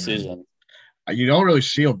pretty nice season. You don't really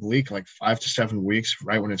see oblique like 5 to 7 weeks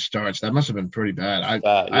right when it starts. That must have been pretty bad.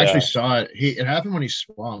 I actually saw it. It happened when he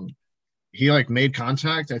swung. He like made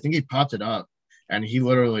contact. I think he popped it up, and he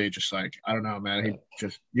literally just like, I don't know, man.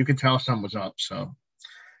 You could tell something was up. So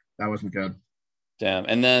that wasn't good. Damn.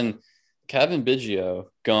 And then Kevin Biggio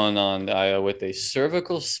going on the IL with a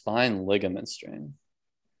cervical spine ligament strain.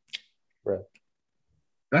 Rip.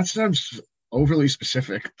 That sounds overly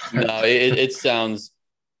specific. No, it sounds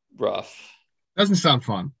rough. Doesn't sound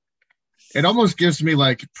fun. It almost gives me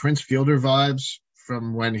like Prince Fielder vibes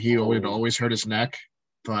from when he would always hurt his neck,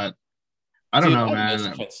 but I don't know, man.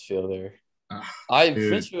 Miss Prince Fielder.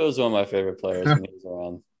 Prince Fielder was one of my favorite players when he was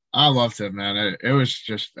around. I loved him, man. It was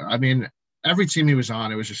just, I mean, every team he was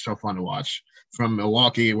on, it was just so fun to watch. From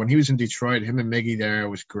Milwaukee, when he was in Detroit, him and Miggy there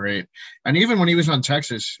was great. And even when he was on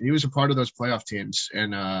Texas, he was a part of those playoff teams.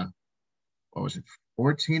 And what was it,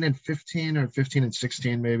 14 and 15 or 15 and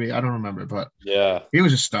 16 maybe? I don't remember, but he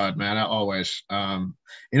was a stud, man. Always.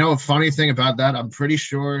 A funny thing about that, I'm pretty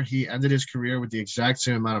sure he ended his career with the exact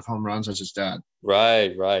same amount of home runs as his dad.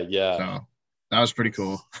 Right, yeah. So that was pretty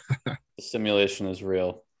cool. The simulation is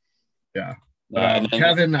real. Yeah.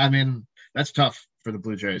 Kevin, I mean, that's tough for the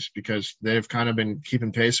Blue Jays because they've kind of been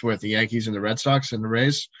keeping pace with the Yankees and the Red Sox and the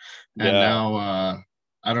Rays. And now,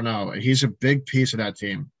 I don't know. He's a big piece of that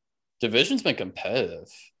team. Division's been competitive,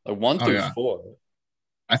 like 1 through 4.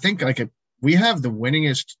 I think we have the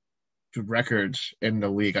winningest records in the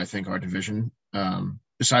league. I think our division,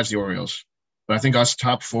 besides the Orioles, but I think us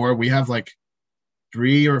top 4, we have like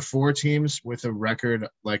 3 or 4 teams with a record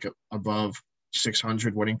like above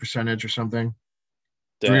 600 winning percentage or something.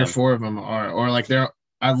 Damn. 3 or 4 of them are, or like they're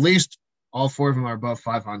at least all 4 of them are above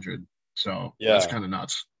 500. So that's kind of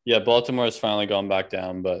nuts. Yeah, Baltimore has finally gone back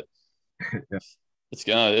down, but. It's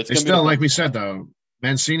gonna still, like we said, though,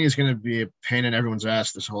 Mancini is going to be a pain in everyone's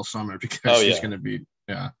ass this whole summer because he's going to be,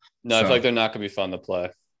 No, I feel like they're not going to be fun to play.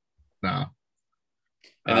 No.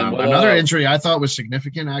 And then another injury I thought was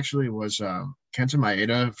significant, actually, was Kenta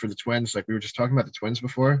Maeda for the Twins. Like we were just talking about the Twins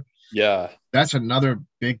before. Yeah. That's another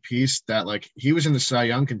big piece that, like, he was in the Cy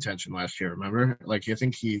Young contention last year, remember? Like, I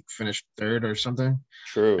think he finished 3rd or something.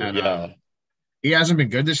 True, and, he hasn't been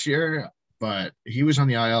good this year. But he was on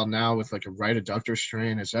the IL now with like a right adductor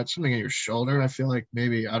strain. Is that something in your shoulder? I feel like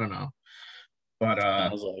maybe, I don't know. But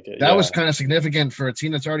that was kind of significant for a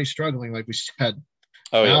team that's already struggling, like we said.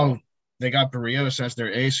 Now they got Barrios as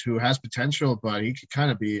their ace who has potential, but he could kind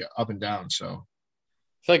of be up and down. So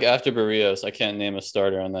I feel like after Barrios, I can't name a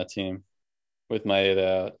starter on that team with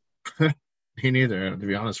Maeda out. Me neither, to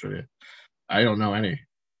be honest with you. I don't know any.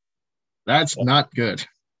 That's not good.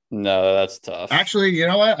 No, that's tough. Actually, you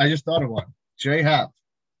know what? I just thought of one. Jay Happ,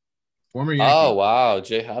 former Yankee. Oh, wow.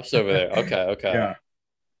 Jay Happ's over there. Okay. Yeah.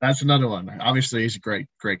 That's another one. Obviously, he's a great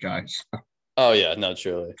guy. Oh, yeah. No,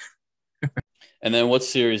 truly. And then what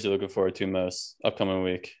series are you looking forward to most upcoming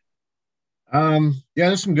week? Yeah,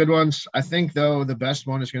 there's some good ones. I think though the best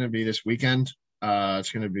one is going to be this weekend.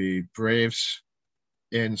 It's going to be Braves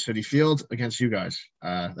in Citi Field against you guys.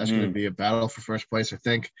 That's going to be a battle for first place. I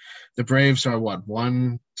think the Braves are what,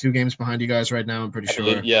 1-2 games behind you guys right now. I'm pretty I sure.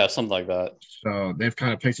 believe, yeah, something like that. So they've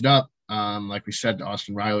kind of picked it up. Like we said,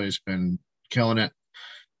 Austin Riley has been killing it.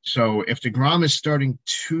 So if DeGrom is starting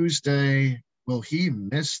Tuesday, will he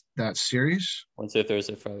miss that series? Wednesday,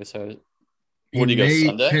 Thursday, Friday, Saturday. He What do you go may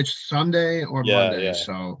Sunday? pitch Sunday or Yeah, Monday. yeah.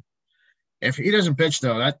 So if he doesn't pitch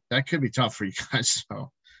though, that could be tough for you guys.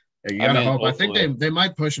 So yeah, you I gotta mean, hope. I think hopefully. they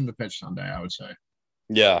might push him to pitch Sunday, I would say.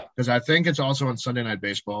 Yeah, Because I think it's also on Sunday Night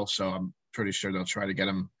Baseball, so I'm pretty sure they'll try to get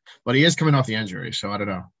him. But he is coming off the injury, so I don't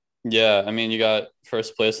know. yeah. I mean, you got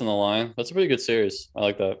first place on the line. That's a pretty good series. I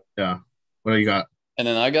like that. Yeah. What do you got? And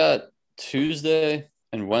then I got Tuesday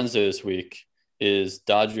and Wednesday this week is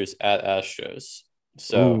Dodgers at Astros.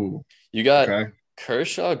 So Ooh, you got okay.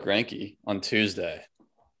 Kershaw, Greinke on Tuesday.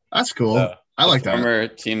 That's cool. So I the like that. former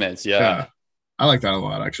teammates, yeah. Yeah. I like that a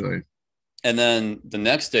lot, actually. And then the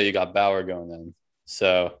next day you got Bauer going in.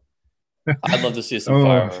 So I'd love to see some Oh,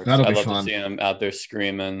 fireworks. that'll be I'd love fun. to see him out there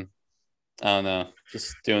screaming. I don't know,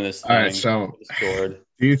 just doing this All thing. right, so scored.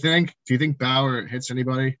 do you think Bauer hits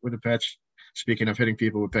anybody with a pitch? Speaking of hitting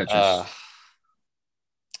people with pitches.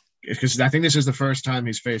 Because I think this is the first time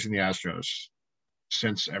he's facing the Astros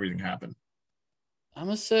since everything happened. I'm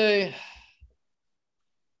gonna say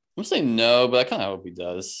no, but I kind of hope he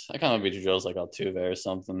does. I kind of hope he drills like Altuve or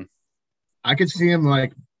something. I could see him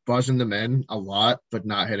like buzzing them in a lot, but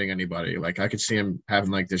not hitting anybody. Like I could see him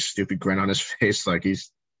having like this stupid grin on his face, like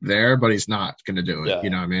he's there, but he's not gonna do it. Yeah. You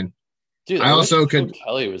know what I mean? Dude, I also wish could.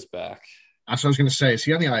 Kelly was back. That's what I was gonna say. Is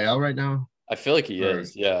he on the IL right now? I feel like he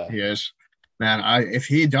is. Yeah. He is. Man, if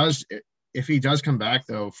he does come back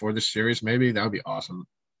though for this series, maybe that would be awesome.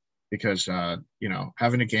 Because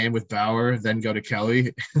having a game with Bauer, then go to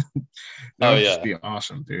Kelly, that would just be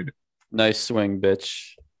awesome, dude. Nice swing,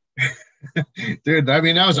 bitch. Dude, I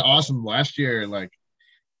mean, that was awesome last year. Like,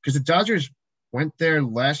 because the Dodgers went there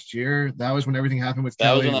last year. That was when everything happened with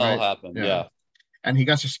Kelly. That was when right? all happened. Yeah. And he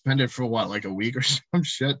got suspended for what, like a week or some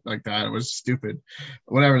shit like that. It was stupid,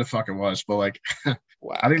 whatever the fuck it was. But like,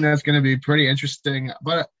 wow. I think that's going to be pretty interesting.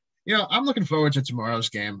 But I'm looking forward to tomorrow's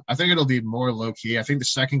game. I think it'll be more low key. I think the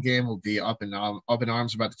second game will be up in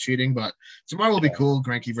arms about the cheating, but tomorrow will be cool.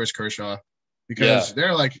 Greinke versus Kershaw, because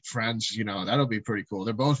they're like friends. That'll be pretty cool.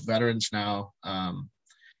 They're both veterans now.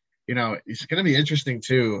 It's going to be interesting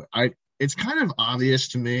too. It's kind of obvious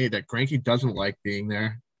to me that Greinke doesn't like being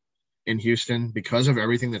there in Houston because of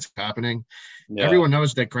everything that's happening. Yeah. Everyone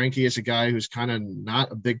knows that Greinke is a guy who's kind of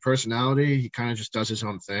not a big personality. He kind of just does his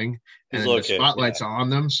own thing, and the spotlight's on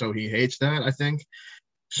them, so he hates that. I think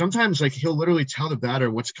sometimes like he'll literally tell the batter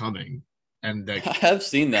what's coming, and like, I have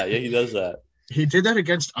seen that. Yeah, he does that. He did that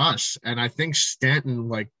against us, and I think Stanton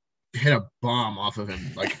like hit a bomb off of him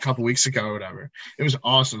like a couple weeks ago or whatever. It was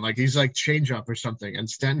awesome. Like he's like change up or something, and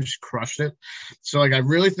Stanton just crushed it. So like I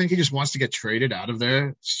really think he just wants to get traded out of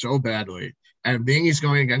there so badly. And being he's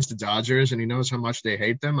going against the Dodgers and he knows how much they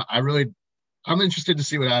hate them, I'm interested to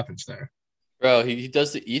see what happens there. Bro, he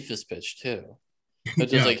does the eephus pitch too.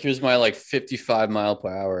 It's just like here's my like 55 mile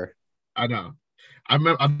per hour. I know.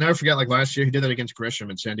 I'll never forget like last year he did that against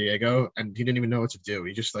Grisham in San Diego, and he didn't even know what to do.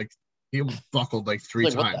 He just like he buckled like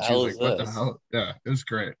three times. He was like, what the hell? Yeah, it was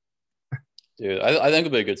great. Dude, I think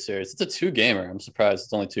it'll be a good series. It's a 2-gamer. I'm surprised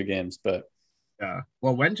it's only 2 games, but yeah.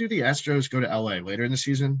 Well, when do the Astros go to LA? Later in the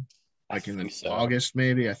season? Like in August,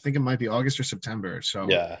 maybe. I think it might be August or September. So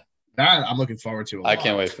yeah, that I'm looking forward to. I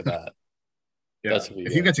can't wait for that. Yeah.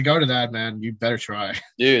 If you get to go to that, man, you better try.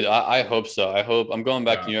 Dude, I hope so. I'm going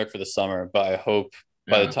back to New York for the summer, but I hope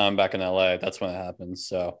by the time I'm back in LA, that's when it happens.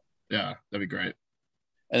 So yeah, that'd be great.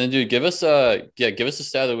 And then, dude, give us a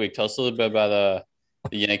stat of the week. Tell us a little bit about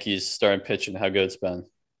the Yankees starting pitching, how good it's been.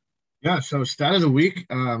 Yeah, so stat of the week,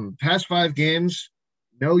 past 5 games,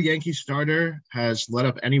 no Yankee starter has let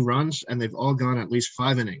up any runs, and they've all gone at least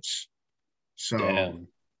 5 innings. So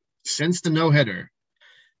since the no-hitter,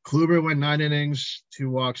 Kluber went 9 innings, 2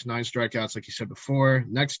 walks, 9 strikeouts, like you said before.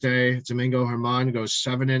 Next day, Domingo Germán goes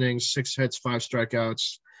 7 innings, 6 hits, 5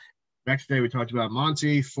 strikeouts. Next day, we talked about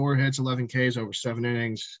Monty, 4 hits, 11 Ks over 7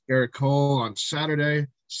 innings. Garrett Cole on Saturday,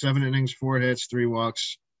 7 innings, 4 hits, 3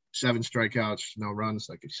 walks, 7 strikeouts, no runs,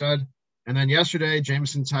 like you said. And then yesterday,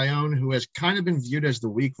 Jameson Taillon, who has kind of been viewed as the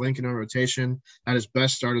weak link in our rotation, had his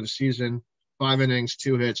best start of the season, 5 innings,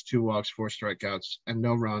 2 hits, 2 walks, 4 strikeouts, and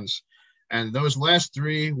no runs. And those last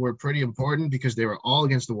 3 were pretty important because they were all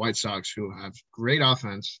against the White Sox, who have great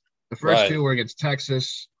offense. The first 2 were against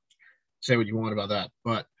Texas. Say what you want about that.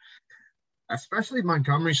 But especially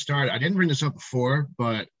Montgomery's start. I didn't bring this up before,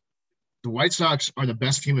 but the White Sox are the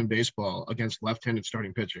best team in baseball against left-handed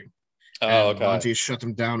starting pitching. Oh, And okay. Monty shut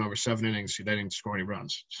them down over 7 innings. They didn't score any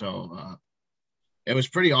runs. So it was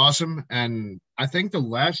pretty awesome. And I think the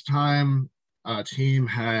last time a team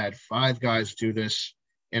had 5 guys do this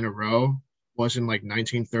in a row was in like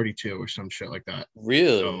 1932 or some shit like that.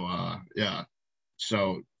 Really? So, yeah.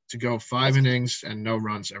 So to go 5 innings and no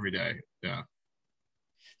runs every day. Yeah.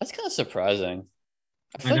 That's kind of surprising.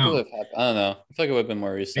 I I feel like it know. would have happened. I don't know. I feel like it would have been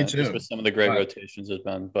more recent, too. just with some of the great But- rotations there's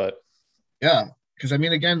been. But Yeah. Because, I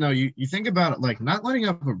mean, again, though, you think about it, like not letting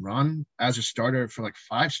up a run as a starter for like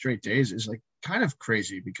 5 straight days is like kind of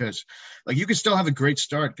crazy because like you could still have a great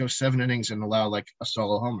start, go 7 innings and allow like a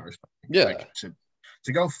solo homer or something. yeah, Like,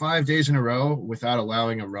 to go 5 days in a row without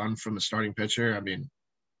allowing a run from the starting pitcher, I mean,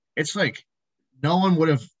 it's like no one would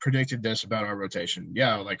have predicted this about our rotation.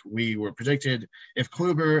 Yeah, like we were predicted if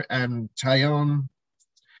Kluber and Tyone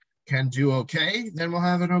can do okay, then we'll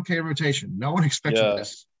have an okay rotation. No one expected Yeah.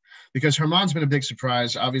 this because Herman's been a big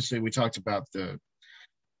surprise. Obviously, we talked about the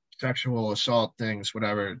sexual assault things,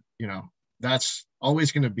 whatever, that's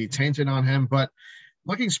always going to be tainted on him. But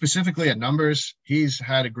looking specifically at numbers, he's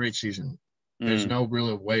had a great season. There's no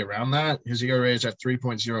real way around that. His ERA is at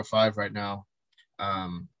 3.05 right now.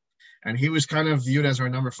 And he was kind of viewed as our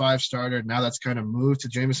number 5 starter. Now that's kind of moved to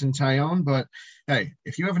Jameson Tyone. But, hey,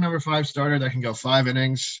 if you have a number 5 starter that can go 5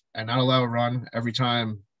 innings and not allow a run every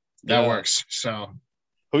time, that works. So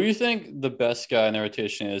who do you think the best guy in the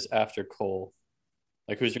rotation is after Cole?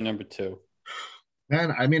 Like, who's your number 2?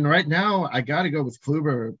 Man, I mean, right now, I got to go with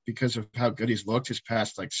Kluber because of how good he's looked his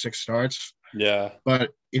past, like, 6 starts. Yeah.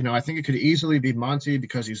 But, I think it could easily be Monty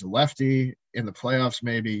because he's a lefty. In the playoffs,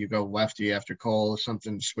 maybe you go lefty after Cole or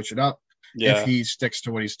something, switch it up. Yeah. If he sticks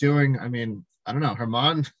to what he's doing. I mean, I don't know.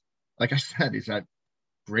 Herman, like I said, he's at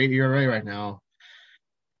great ERA right now.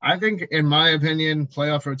 I think, in my opinion,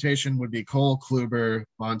 playoff rotation would be Cole, Kluber,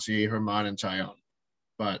 Monty, Herman, and Tyone.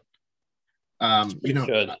 But,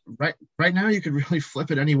 Good. right now you could really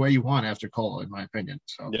flip it any way you want after Cole, in my opinion.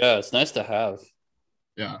 So Yeah, it's nice to have.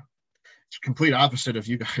 Yeah. It's complete opposite of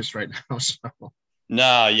you guys right now. So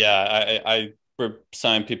Nah, yeah. We're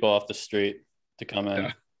signing people off the street to come in.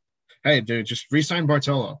 Yeah. Hey, dude, just re-sign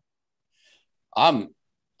Bartolo. I'm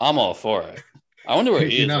all for it. I wonder where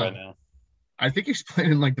he is right now. I think he's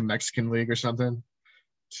playing in like the Mexican League or something.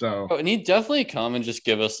 So and he'd definitely come and just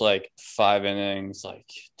give us like 5 innings, like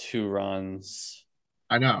 2 runs.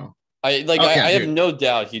 I know. I have no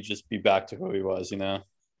doubt he'd just be back to who he was, You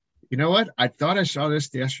know what? I thought I saw this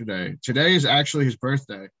yesterday. Today is actually his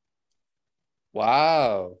birthday.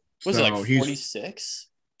 Wow. Was it like 46?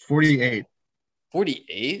 48?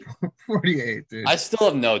 48? 48, dude. I still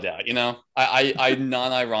have no doubt, I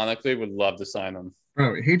non-ironically would love to sign him.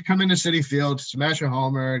 Bro, he'd come into Citi Field, smash a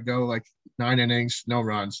homer, go like 9 innings, no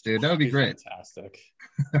runs, dude. That would be great. Fantastic.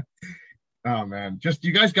 Oh, man. Just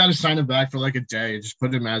you guys got to sign him back for like a day. Just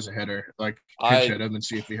put him as a hitter. Like, pitch hit him and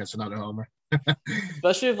see if he hits another homer.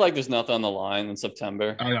 Especially if like there's nothing on the line in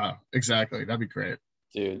September. I know. Exactly. That'd be great.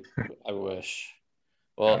 Dude, I wish.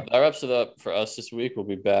 Well, that wraps it up for us this week. We'll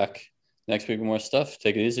be back next week with more stuff.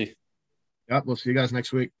 Take it easy. Yep. We'll see you guys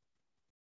next week.